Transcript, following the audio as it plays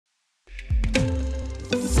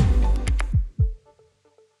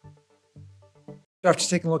So after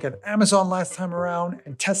taking a look at Amazon last time around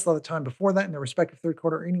and Tesla the time before that in their respective third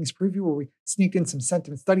quarter earnings preview, where we sneaked in some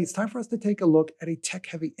sentiment study, it's time for us to take a look at a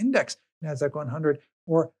tech-heavy index, Nasdaq 100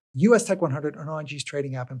 or US Tech 100 on IG's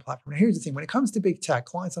trading app and platform. Now, here's the thing. When it comes to big tech,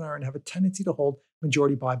 clients on our end have a tendency to hold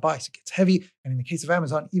majority buy. So it gets heavy. And in the case of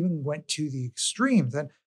Amazon, even went to the extremes.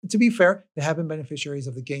 And to be fair, they have been beneficiaries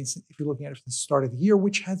of the gains if you're looking at it from the start of the year,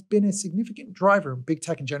 which has been a significant driver, big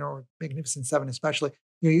tech in general, Magnificent Seven especially.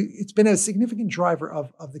 It's been a significant driver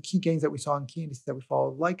of the key gains that we saw in key indices that we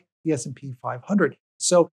follow, like the S&P 500.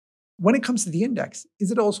 So when it comes to the index,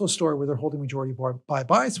 is it also a story where they're holding majority buy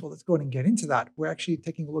bias? Well, let's go ahead and get into that. We're actually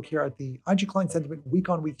taking a look here at the IG client sentiment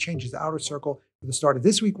week-on-week changes, the outer circle for the start of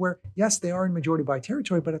this week, where, yes, they are in majority buy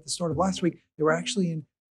territory, but at the start of last week, they were actually in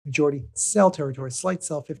majority sell territory, slight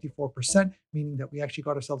sell 54%, meaning that we actually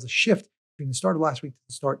got ourselves a shift between the start of last week to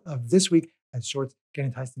the start of this week as shorts get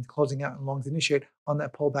enticed into closing out and longs initiate on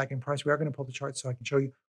that pullback in price. We are going to pull the chart so I can show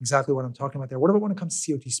you exactly what I'm talking about there. What about when it comes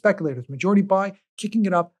to COT speculators? Majority buy, kicking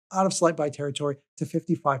it up out of slight buy territory to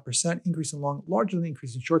 55%, increase in long, larger than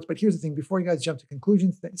increase in shorts. But here's the thing, before you guys jump to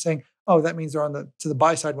conclusions saying, oh, that means they're to the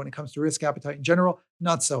buy side when it comes to risk appetite in general,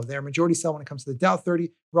 not so. They're majority sell when it comes to the Dow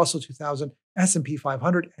 30, Russell 2000, S&P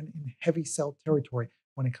 500, and in heavy sell territory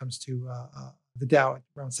when it comes to the Dow at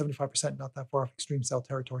around 75%, not that far off extreme sell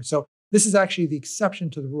territory. So this is actually the exception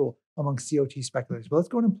to the rule among COT speculators. But let's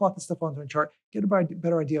go ahead and plot this stuff onto a chart, get a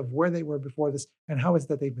better idea of where they were before this and how is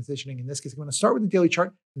that they're positioning in this case. I'm going to start with the daily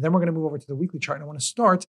chart, and then we're going to move over to the weekly chart. And I want to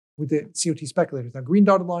start with the COT speculators. Now, green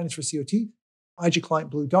dotted line is for COT, IG client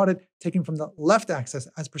blue dotted, taken from the left axis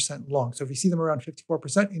as percent long. So if you see them around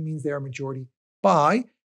 54%, it means they are majority buy,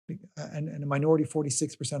 and a minority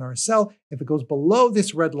 46% are a sell. If it goes below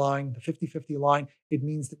this red line, the 50-50 line, it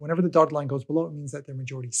means that whenever the dotted line goes below, it means that they're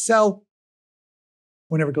majority sell.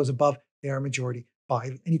 Whenever it goes above, they are majority buy.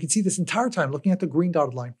 And you can see this entire time, looking at the green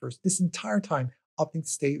dotted line first, this entire time opting to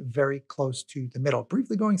stay very close to the middle,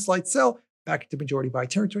 briefly going slight sell, back into majority buy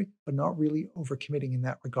territory, but not really overcommitting in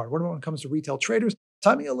that regard. What about when it comes to retail traders?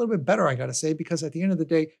 Timing a little bit better, I got to say, because at the end of the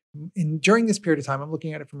day, during this period of time, I'm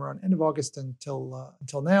looking at it from around end of August until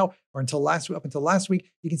now, or until last week, up until last week,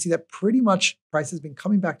 you can see that pretty much price has been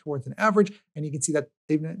coming back towards an average, and you can see that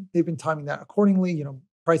they've been timing that accordingly.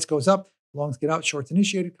 Price goes up, longs get out, shorts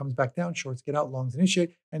initiated, comes back down, shorts get out, longs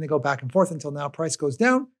initiate, and they go back and forth until now price goes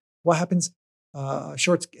down. What happens?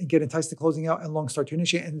 Shorts get enticed to closing out and longs start to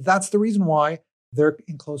initiate. And that's the reason why they're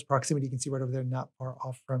in close proximity. You can see right over there, not far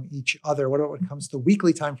off from each other. What about when it comes to the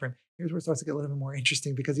weekly time frame? Here's where it starts to get a little bit more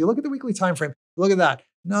interesting, because you look at the weekly time frame, look at that.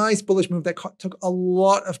 Nice bullish move that took a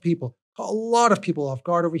lot of people off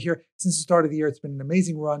guard over here. Since the start of the year, it's been an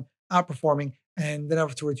amazing run, outperforming. And then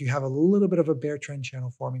afterwards, you have a little bit of a bear trend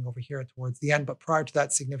channel forming over here towards the end. But prior to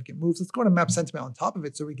that, significant moves. Let's go to map sentiment on top of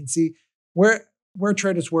it so we can see where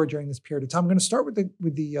traders were during this period of time. I'm going to start with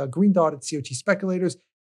the green dotted COT speculators,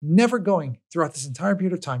 never going throughout this entire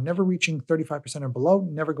period of time, never reaching 35% or below,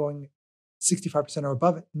 never going 65% or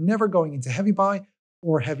above, never going into heavy buy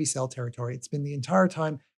or heavy sell territory. It's been the entire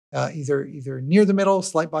time either near the middle,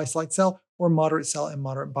 slight buy, slight sell, or moderate sell and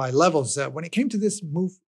moderate buy levels. When it came to this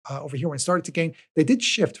move over here, when it started to gain, they did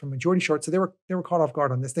shift from majority short, so they were caught off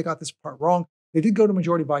guard on this. They got this part wrong. They did go to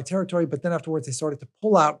majority buy territory, but then afterwards they started to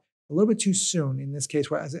pull out a little bit too soon in this case,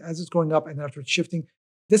 where as it's going up and then after shifting,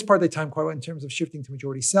 this part they timed quite well in terms of shifting to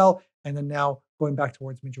majority sell and then now going back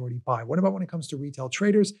towards majority buy. What about when it comes to retail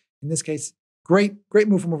traders? In this case, great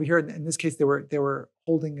move from over here. In this case, they were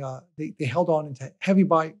holding, they held on into heavy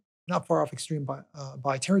buy, not far off extreme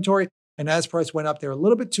buy territory. And as price went up, they were a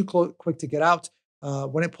little bit too quick to get out.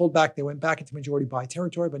 When it pulled back, they went back into majority buy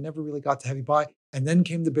territory, but never really got to heavy buy. And then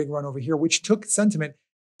came the big run over here, which took sentiment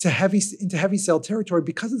into heavy sell territory.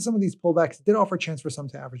 Because of some of these pullbacks, it did offer a chance for some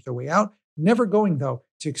to average their way out. Never going, though,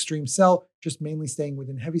 to extreme sell, just mainly staying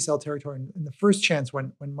within heavy sell territory. And the first chance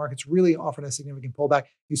when markets really offered a significant pullback,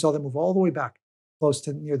 you saw them move all the way back close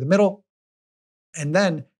to near the middle, and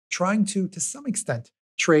then trying to some extent,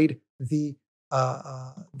 trade the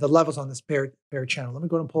levels on this bear channel. Let me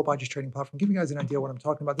go ahead and pull up IG trading platform, give you guys an idea what I'm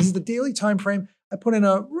talking about. This is the daily time frame. I put in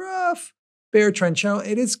a rough bear trend channel.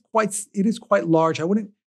 It is quite large.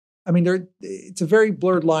 It's a very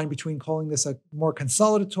blurred line between calling this a more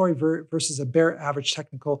consolidatory versus a bear average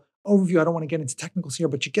technical overview. I don't want to get into technicals here,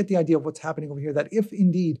 but you get the idea of what's happening over here, that if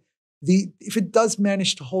indeed if it does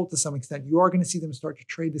manage to hold to some extent, you are going to see them start to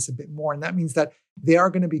trade this a bit more. And that means that they are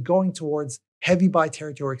going to be going towards heavy buy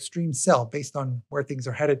territory, extreme sell based on where things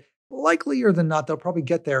are headed. Likelier than not, they'll probably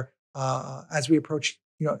get there as we approach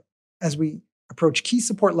key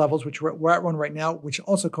support levels, which we're at one right now, which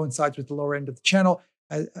also coincides with the lower end of the channel.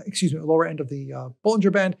 lower end of the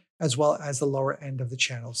Bollinger Band, as well as the lower end of the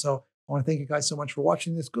channel. So I want to thank you guys so much for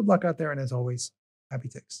watching this. Good luck out there. And as always, happy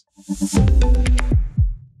ticks.